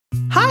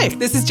Hi,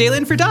 this is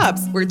Jalen for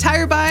Dobbs, where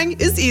tire buying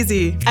is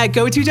easy. At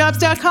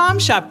GoToDobbs.com,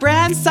 shop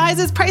brands,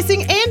 sizes,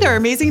 pricing, and our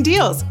amazing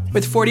deals.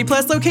 With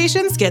 40-plus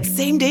locations, get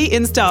same-day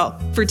install.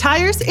 For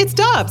tires, it's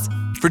Dobbs.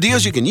 For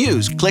deals you can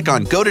use, click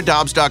on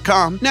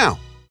GoToDobbs.com now.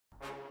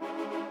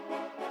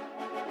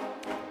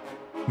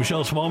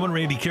 Michelle Smallman,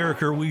 Randy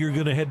Carricker, we are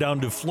going to head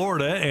down to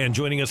Florida, and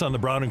joining us on the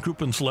Brown and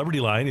Crouppen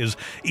Celebrity Line is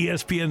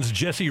ESPN's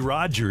Jesse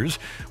Rogers.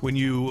 When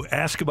you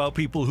ask about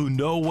people who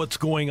know what's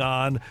going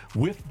on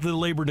with the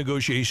labor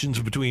negotiations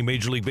between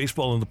Major League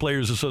Baseball and the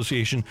Players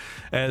Association,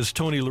 as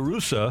Tony La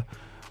Russa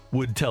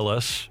would tell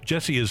us,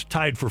 Jesse is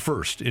tied for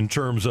first in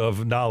terms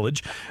of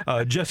knowledge.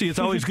 Jesse, it's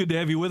always good to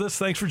have you with us.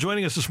 Thanks for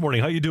joining us this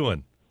morning. How you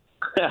doing?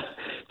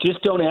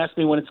 Just don't ask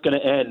me when it's going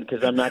to end,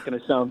 because I'm not going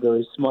to sound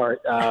very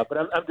smart. But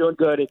I'm doing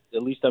good.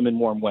 At least I'm in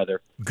warm weather.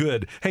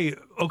 Good. Hey,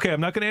 okay,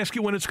 I'm not going to ask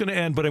you when it's going to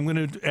end, but I'm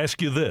going to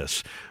ask you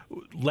this.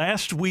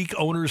 Last week,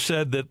 owners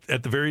said that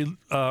at the very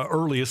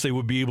earliest, they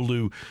would be able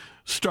to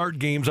start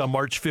games on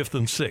March 5th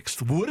and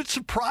 6th. Would it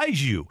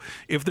surprise you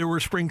if there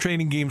were spring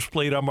training games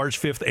played on March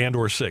 5th and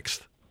or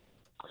 6th?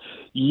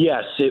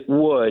 Yes, it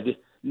would.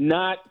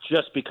 Not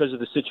just because of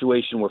the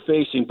situation we're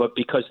facing, but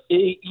because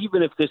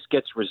even if this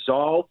gets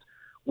resolved,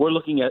 we're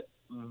looking at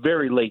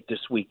very late this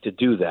week to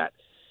do that,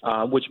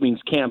 which means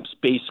camps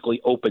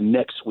basically open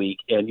next week,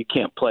 and you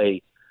can't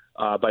play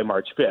by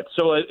March 5th.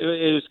 So it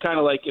was kind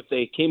of like if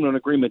they came to an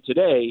agreement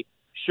today,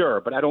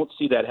 sure, but I don't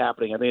see that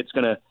happening. I think it's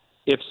going to,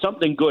 if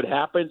something good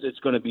happens, it's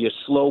going to be a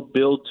slow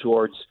build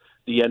towards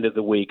the end of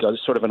the week,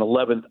 sort of an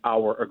 11th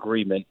hour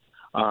agreement.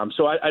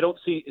 So I don't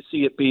see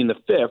it being the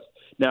 5th.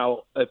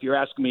 Now, if you're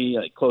asking me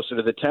like closer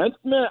to the 10th,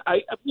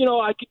 I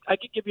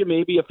could give you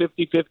maybe a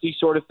 50-50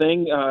 sort of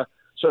thing,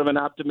 sort of an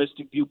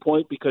optimistic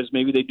viewpoint, because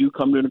maybe they do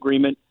come to an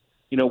agreement,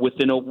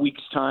 within a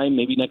week's time,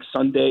 maybe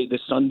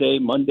this Sunday,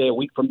 Monday, a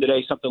week from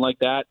today, something like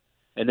that,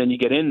 and then you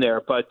get in there.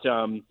 But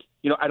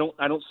I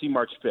don't see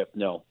March 5th.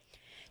 No.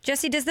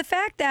 Jesse, does the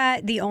fact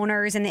that the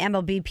owners and the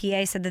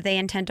MLBPA said that they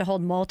intend to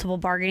hold multiple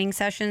bargaining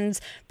sessions,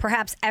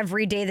 perhaps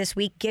every day this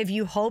week, give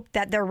you hope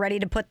that they're ready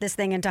to put this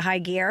thing into high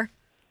gear?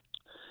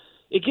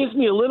 It gives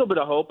me a little bit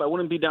of hope. I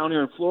wouldn't be down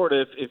here in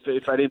Florida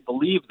if I didn't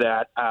believe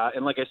that.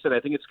 And like I said,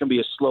 I think it's going to be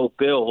a slow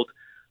build.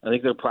 I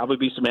think there'll probably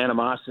be some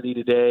animosity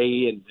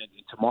today and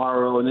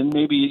tomorrow, and then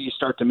maybe you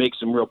start to make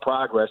some real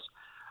progress.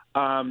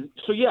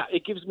 So, yeah,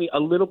 it gives me a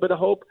little bit of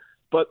hope.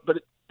 But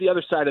the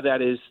other side of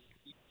that is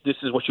this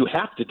is what you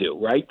have to do,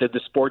 right? That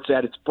the sport's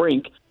at its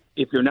brink.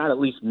 If you're not at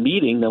least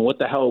meeting, then what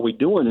the hell are we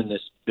doing in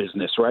this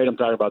business, right? I'm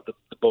talking about the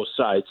both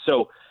sides.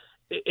 So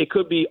it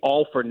could be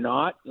all for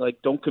naught.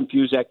 Like, don't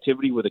confuse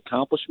activity with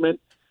accomplishment.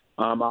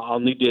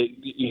 I'll need to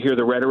hear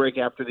the rhetoric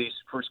after these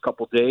first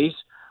couple days.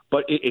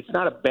 But it's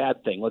not a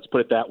bad thing. Let's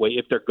put it that way.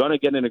 If they're going to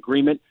get an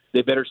agreement,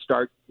 they better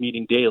start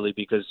meeting daily,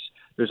 because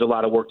there's a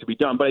lot of work to be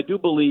done. But I do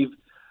believe,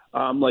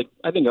 I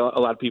think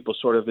a lot of people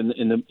sort of in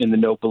the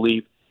know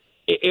believe,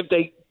 if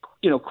they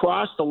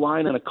cross the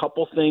line on a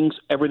couple things,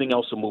 everything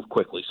else will move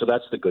quickly. So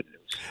that's the good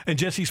news. And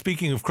Jesse,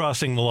 speaking of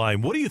crossing the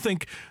line, what do you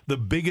think the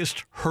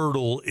biggest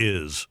hurdle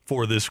is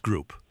for this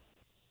group?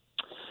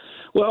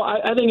 Well,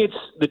 I think it's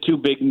the two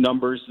big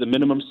numbers, the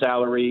minimum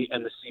salary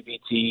and the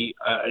CBT.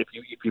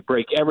 If you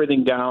break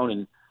everything down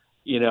and,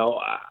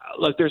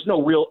 look, there's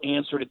no real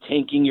answer to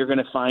tanking you're going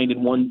to find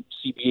in one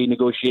CBA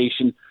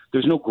negotiation.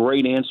 There's no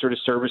great answer to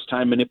service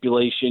time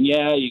manipulation.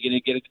 Yeah, you're going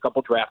to get a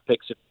couple draft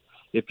picks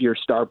if your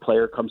star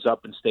player comes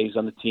up and stays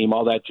on the team,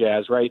 all that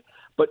jazz, right?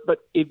 But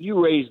if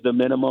you raise the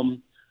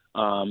minimum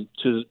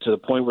to the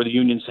point where the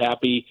union's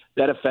happy,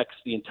 that affects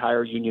the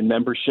entire union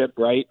membership,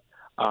 right?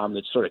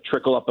 That sort of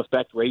trickle-up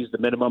effect, raise the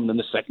minimum, then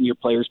the second-year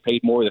players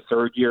paid more, the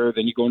third year,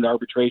 then you go into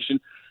arbitration.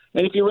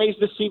 And if you raise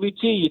the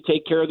CBT, you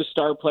take care of the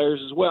star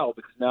players as well,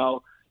 because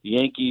now the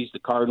Yankees, the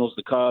Cardinals,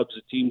 the Cubs,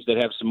 the teams that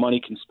have some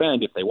money can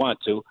spend if they want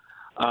to.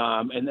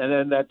 And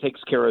then that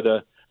takes care of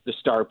the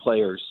star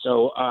players.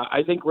 So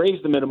I think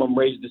raise the minimum,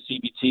 raise the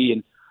CBT,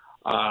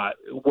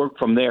 and work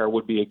from there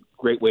would be a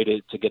great way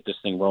to get this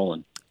thing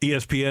rolling.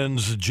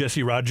 ESPN's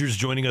Jesse Rogers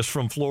joining us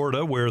from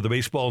Florida, where the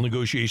baseball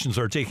negotiations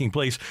are taking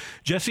place.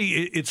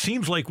 Jesse, it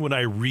seems like when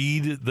I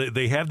read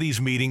they have these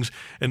meetings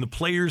and the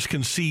players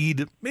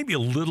concede maybe a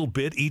little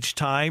bit each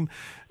time.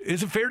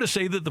 Is it fair to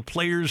say that the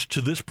players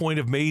to this point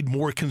have made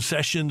more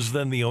concessions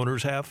than the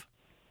owners have?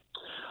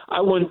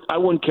 I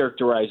wouldn't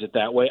characterize it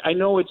that way. I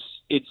know it's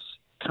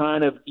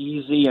kind of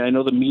easy, and I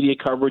know the media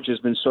coverage has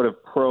been sort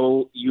of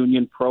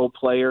pro-union,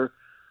 pro-player.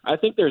 I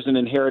think there's an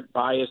inherent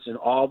bias in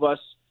all of us.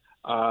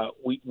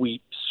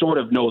 We sort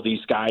of know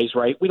these guys,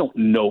 right? We don't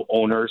know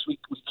owners. We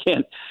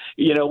can't,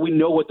 we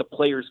know what the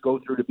players go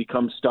through to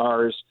become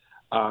stars.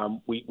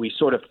 We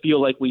sort of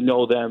feel like we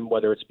know them,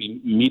 whether it's be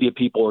media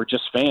people or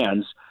just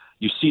fans.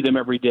 You see them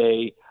every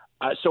day.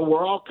 So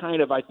we're all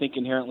kind of, I think,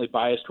 inherently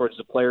biased towards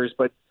the players.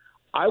 But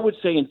I would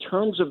say in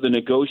terms of the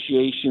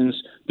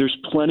negotiations, there's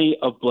plenty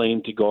of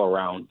blame to go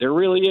around. There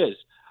really is.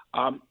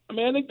 I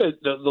think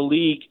the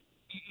league,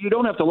 you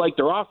don't have to like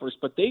their offers,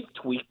 but they've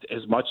tweaked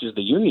as much as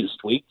the union's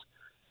tweaked.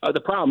 The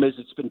problem is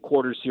it's been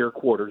quarters here,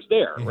 quarters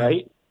there,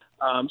 right?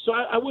 So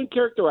I wouldn't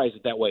characterize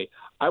it that way.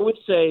 I would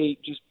say,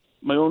 just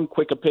my own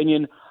quick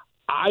opinion,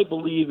 I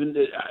believe in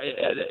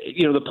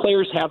the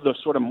players have the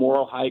sort of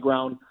moral high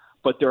ground,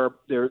 but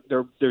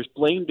there's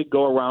blame to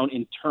go around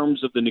in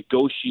terms of the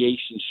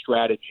negotiation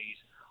strategies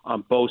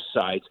on both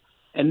sides.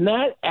 And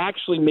that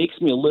actually makes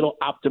me a little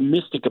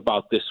optimistic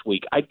about this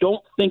week. I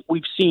don't think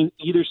we've seen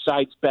either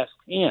side's best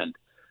hand.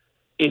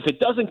 If it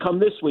doesn't come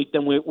this week,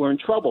 then we're in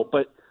trouble.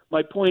 But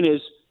my point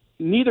is,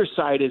 neither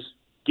side is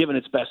given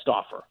its best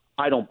offer,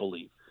 I don't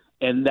believe.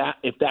 And that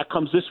if that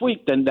comes this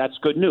week, then that's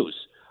good news.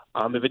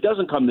 If it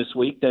doesn't come this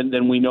week,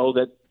 then we know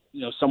that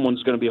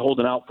someone's going to be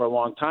holding out for a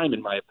long time,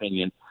 in my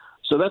opinion.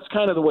 So that's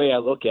kind of the way I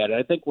look at it.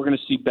 I think we're going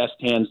to see best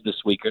hands this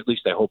week, or at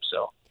least I hope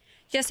so.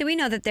 Jesse, we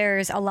know that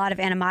there's a lot of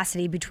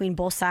animosity between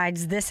both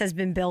sides. This has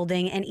been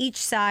building, and each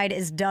side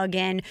is dug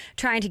in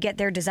trying to get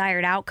their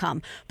desired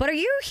outcome. But are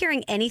you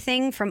hearing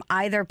anything from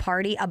either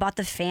party about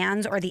the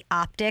fans or the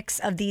optics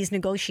of these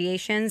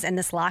negotiations and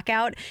this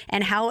lockout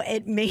and how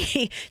it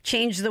may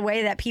change the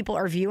way that people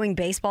are viewing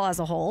baseball as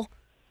a whole?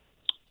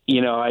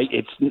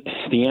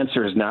 The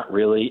answer is not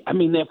really. I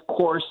mean, of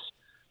course,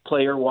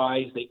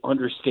 player-wise, they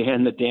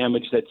understand the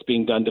damage that's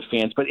being done to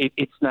fans, but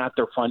it's not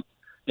their front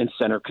and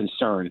center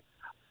concern.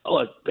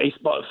 Look,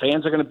 baseball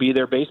fans are going to be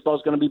there.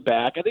 Baseball's going to be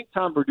back. I think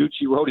Tom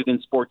Verducci wrote it in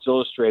Sports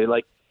Illustrated.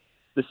 Like,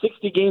 the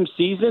 60-game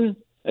season,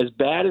 as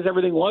bad as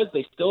everything was,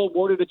 they still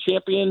awarded a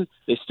champion.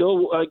 They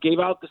still gave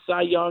out the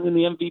Cy Young and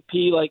the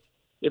MVP. Like,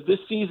 if this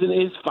season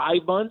is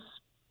 5 months,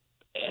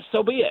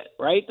 so be it,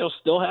 right? They'll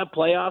still have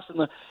playoffs.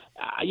 And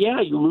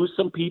you lose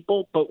some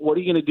people, but what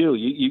are you going to do?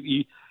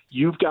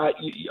 You've got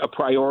a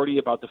priority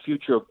about the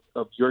future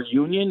of your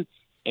union,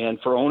 and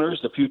for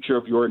owners, the future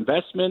of your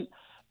investment.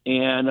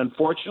 And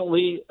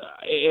unfortunately,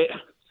 I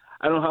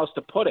don't know how else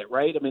to put it,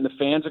 right? I mean, the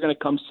fans are going to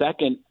come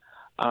second.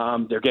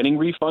 They're getting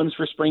refunds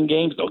for spring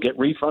games. They'll get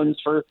refunds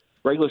for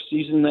regular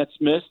season that's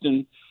missed.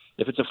 And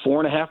if it's a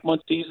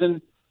 4.5-month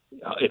season,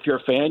 if you're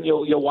a fan,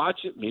 you'll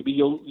watch it. Maybe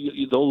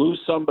they'll lose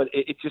some, but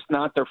it's just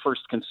not their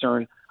first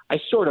concern. I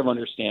sort of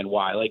understand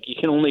why. Like, you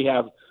can only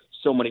have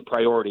so many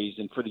priorities,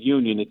 and for the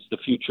union, it's the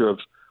future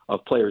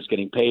of players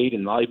getting paid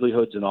and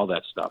livelihoods and all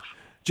that stuff.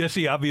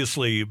 Jesse,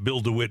 obviously, Bill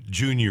DeWitt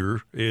Jr.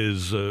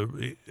 is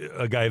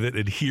a guy that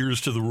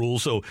adheres to the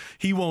rules, so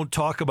he won't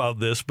talk about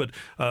this. But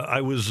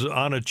I was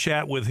on a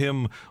chat with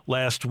him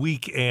last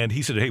week, and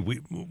he said, "Hey,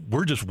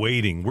 we're just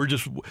waiting.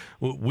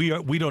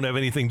 We don't have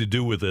anything to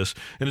do with this."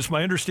 And it's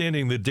my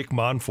understanding that Dick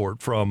Monfort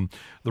from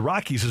the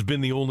Rockies has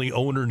been the only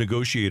owner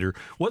negotiator.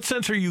 What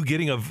sense are you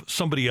getting of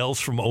somebody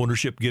else from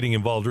ownership getting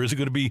involved, or is it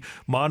going to be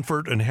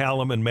Monfort and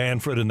Hallam and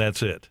Manfred, and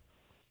that's it?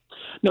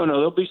 No,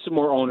 there'll be some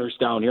more owners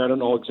down here. I don't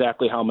know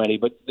exactly how many,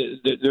 but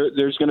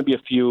there's going to be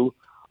a few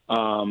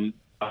that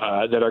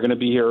are going to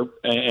be here,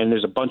 and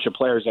there's a bunch of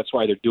players. That's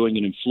why they're doing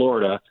it in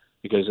Florida,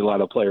 because a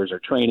lot of players are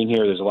training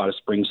here. There's a lot of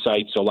spring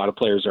sites, so a lot of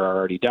players are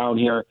already down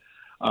here.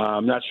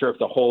 I'm not sure if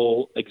the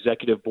whole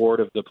executive board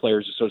of the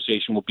Players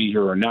Association will be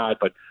here or not,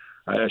 but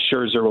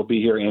Scherzer will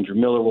be here. Andrew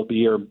Miller will be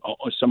here.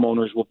 Some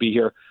owners will be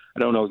here. I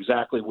don't know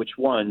exactly which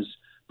ones,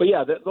 but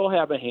yeah, they'll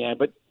have a hand.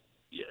 But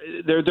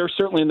they're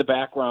certainly in the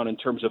background in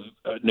terms of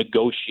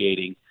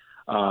negotiating.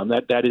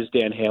 That is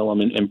Dan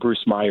Hallam and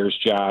Bruce Meyer's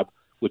job,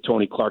 with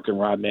Tony Clark and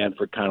Rob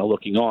Manfred kind of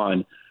looking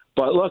on.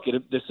 But look,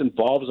 this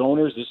involves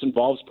owners, this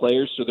involves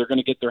players, so they're going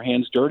to get their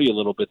hands dirty a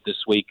little bit this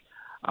week.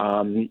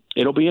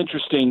 It'll be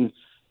interesting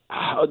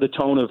how the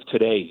tone of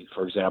today,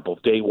 for example,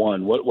 day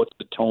one. What's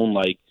the tone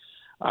like?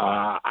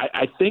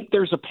 I think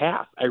there's a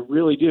path. I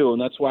really do,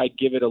 and that's why I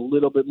give it a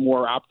little bit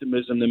more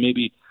optimism than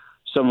maybe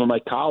some of my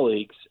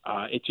colleagues.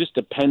 It just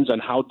depends on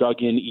how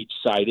dug in each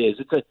side is.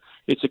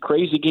 It's a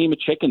crazy game of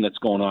chicken that's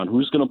going on.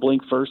 Who's going to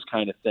blink first,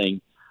 kind of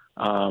thing.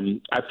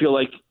 I feel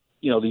like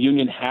the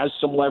union has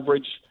some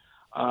leverage,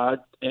 and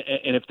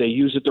if they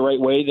use it the right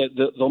way,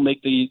 that they'll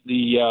make the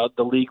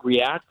league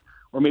react,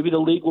 or maybe the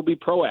league will be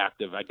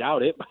proactive. I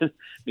doubt it, but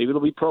maybe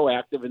it'll be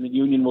proactive, and the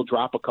union will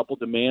drop a couple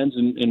demands,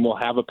 and we'll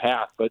have a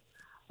path. But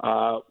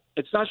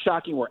it's not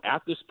shocking we're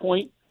at this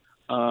point.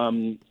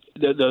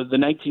 The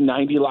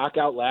 1990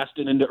 lockout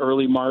lasted into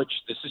early March.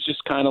 This is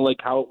just kind of like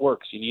how it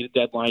works. You need a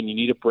deadline. You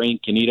need a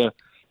brink. You need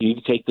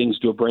to take things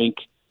to a brink.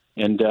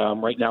 And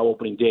right now,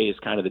 opening day is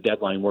kind of the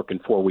deadline, working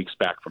 4 weeks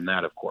back from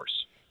that, of course.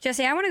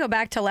 Jesse, I want to go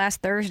back to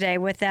last Thursday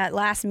with that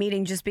last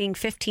meeting just being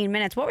 15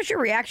 minutes. What was your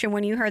reaction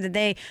when you heard that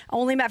they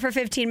only met for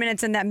 15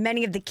 minutes and that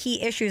many of the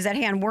key issues at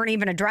hand weren't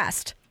even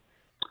addressed?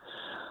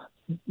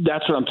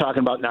 That's what I'm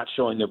talking about, not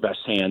showing their best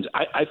hands.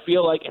 I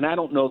feel like, and I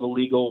don't know the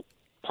legal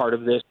part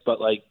of this, but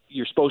like,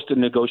 you're supposed to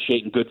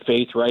negotiate in good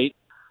faith, right?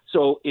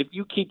 So if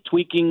you keep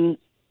tweaking,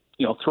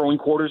 throwing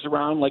quarters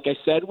around, like I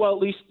said, well, at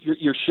least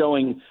you're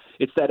showing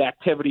it's that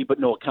activity but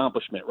no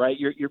accomplishment, right?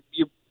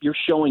 You're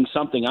showing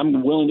something.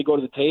 I'm willing to go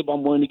to the table.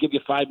 I'm willing to give you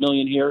 $5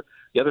 million here.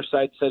 The other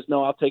side says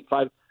no, I'll take $5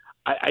 million.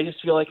 I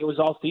just feel like it was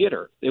all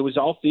theater. It was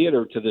all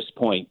theater to this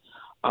point.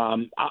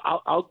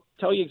 I'll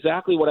tell you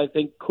exactly what I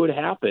think could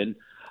happen.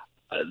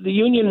 The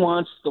union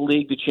wants the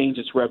league to change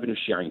its revenue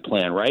sharing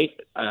plan, right?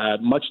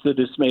 Much to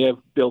the dismay of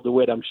Bill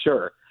DeWitt, I'm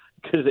sure.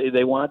 because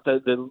they want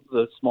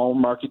the small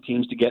market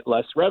teams to get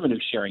less revenue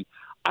sharing.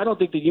 I don't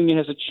think the union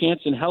has a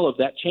chance in hell of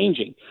that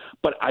changing,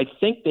 but I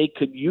think they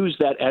could use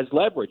that as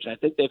leverage. And I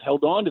think they've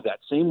held on to that.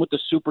 Same with the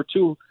Super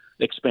 2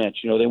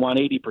 expansion. They want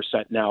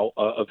 80% now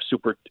of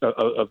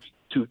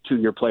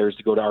two-year players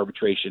to go to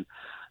arbitration.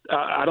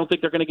 I don't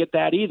think they're going to get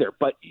that either,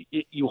 but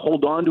you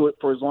hold on to it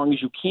for as long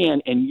as you can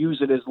and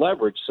use it as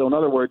leverage. So in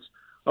other words,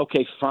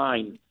 okay,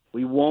 fine,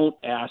 we won't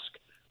ask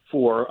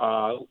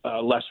for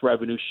less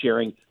revenue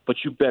sharing, but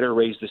you better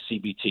raise the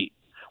CBT.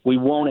 We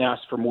won't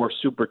ask for more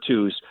Super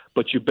 2s,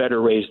 but you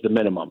better raise the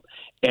minimum.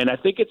 And I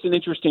think it's an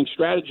interesting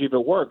strategy if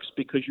it works,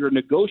 because you're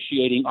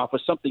negotiating off of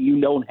something you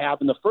don't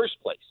have in the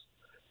first place.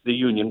 The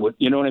union would,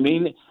 you know what I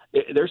mean?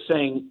 They're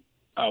saying,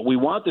 we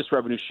want this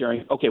revenue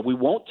sharing. Okay, we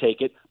won't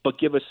take it, but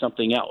give us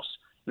something else.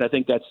 And I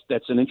think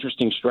that's an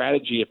interesting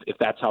strategy if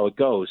that's how it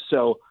goes.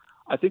 So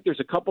I think there's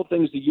a couple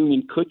things the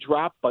union could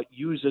drop but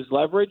use as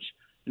leverage.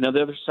 And on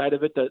the other side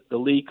of it, the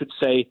league could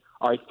say,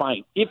 all right,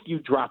 fine, if you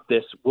drop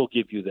this, we'll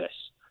give you this.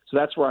 So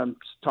that's where I'm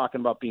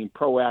talking about being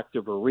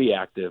proactive or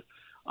reactive.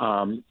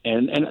 And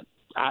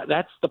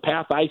that's the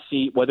path I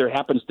see, whether it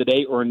happens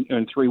today or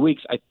in 3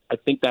 weeks. I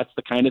think that's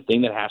the kind of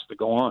thing that has to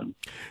go on.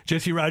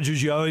 Jesse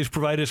Rogers, you always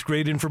provide us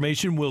great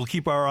information. We'll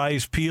keep our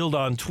eyes peeled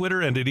on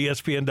Twitter and at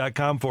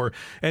ESPN.com for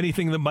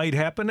anything that might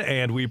happen,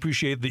 and we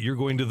appreciate that you're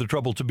going to the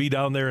trouble to be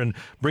down there and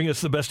bring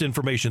us the best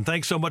information.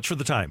 Thanks so much for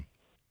the time.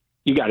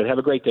 You got it. Have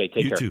a great day. Take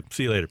care. You too.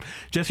 See you later.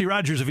 Jesse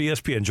Rogers of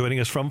ESPN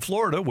joining us from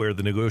Florida, where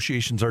the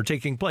negotiations are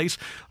taking place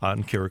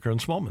on Carricker and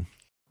Smallman.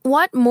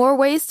 Want more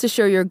ways to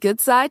show your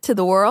good side to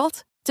the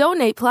world?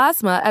 Donate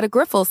plasma at a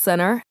Grifols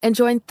Center and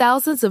join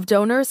thousands of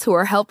donors who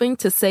are helping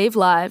to save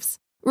lives.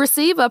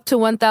 Receive up to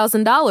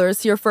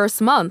 $1,000 your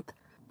first month.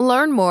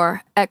 Learn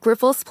more at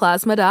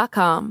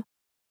grifolsplasma.com.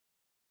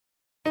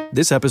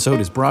 This episode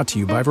is brought to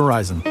you by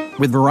Verizon.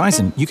 With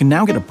Verizon, you can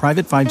now get a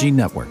private 5G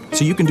network,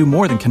 so you can do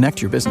more than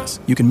connect your business.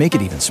 You can make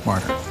it even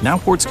smarter. Now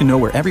ports can know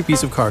where every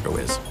piece of cargo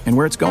is and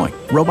where it's going.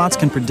 Robots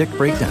can predict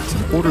breakdowns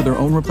and order their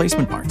own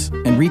replacement parts.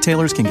 And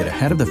retailers can get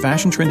ahead of the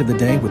fashion trend of the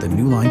day with a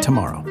new line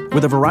tomorrow.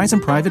 With a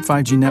Verizon private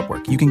 5G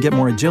network, you can get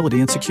more agility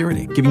and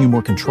security, giving you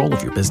more control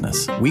of your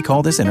business. We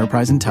call this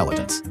enterprise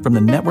intelligence. From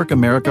the network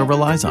America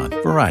relies on,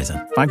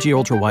 Verizon. 5G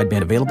ultra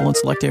wideband available in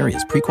select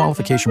areas.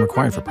 Pre-qualification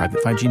required for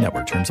private 5G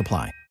network. Terms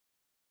apply.